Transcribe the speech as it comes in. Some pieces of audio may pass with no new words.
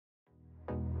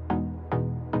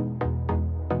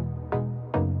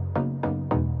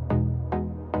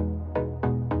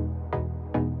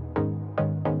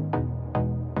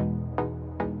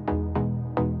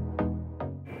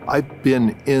I've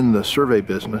been in the survey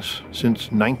business since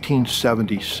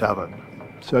 1977.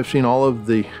 So I've seen all of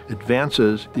the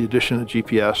advances, the addition of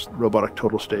GPS, robotic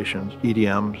total stations,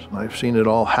 EDMs, and I've seen it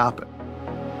all happen.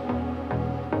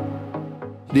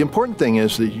 The important thing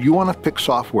is that you want to pick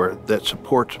software that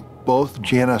supports both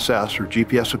GNSS or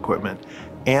GPS equipment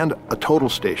and a total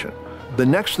station. The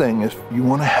next thing is you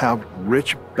want to have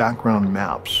rich background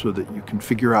maps so that you can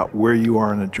figure out where you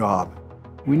are in a job.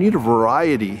 We need a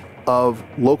variety of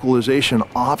localization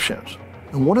options.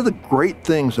 And one of the great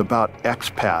things about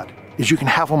XPad is you can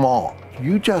have them all.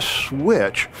 You just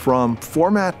switch from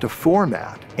format to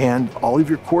format and all of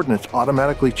your coordinates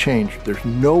automatically change. There's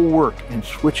no work in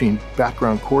switching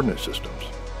background coordinate systems.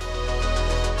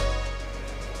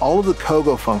 All of the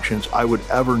COGO functions I would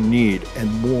ever need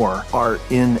and more are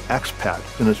in XPad,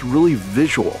 and it's really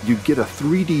visual. You get a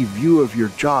 3D view of your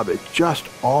job. It just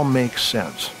all makes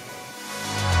sense.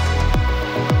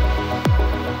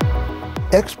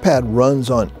 XPad runs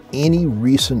on any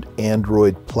recent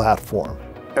Android platform.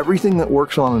 Everything that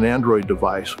works on an Android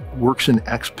device works in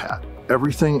XPad.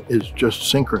 Everything is just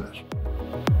synchronous.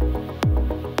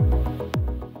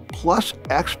 Plus,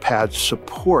 XPad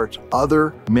supports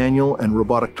other manual and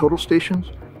robotic total stations,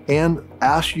 and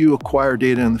as you acquire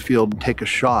data in the field and take a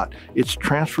shot, it's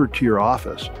transferred to your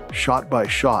office, shot by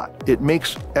shot. It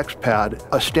makes XPad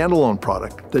a standalone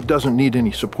product that doesn't need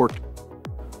any support.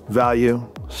 Value,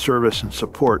 service, and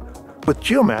support. With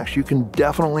GeoMax, you can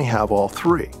definitely have all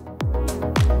three.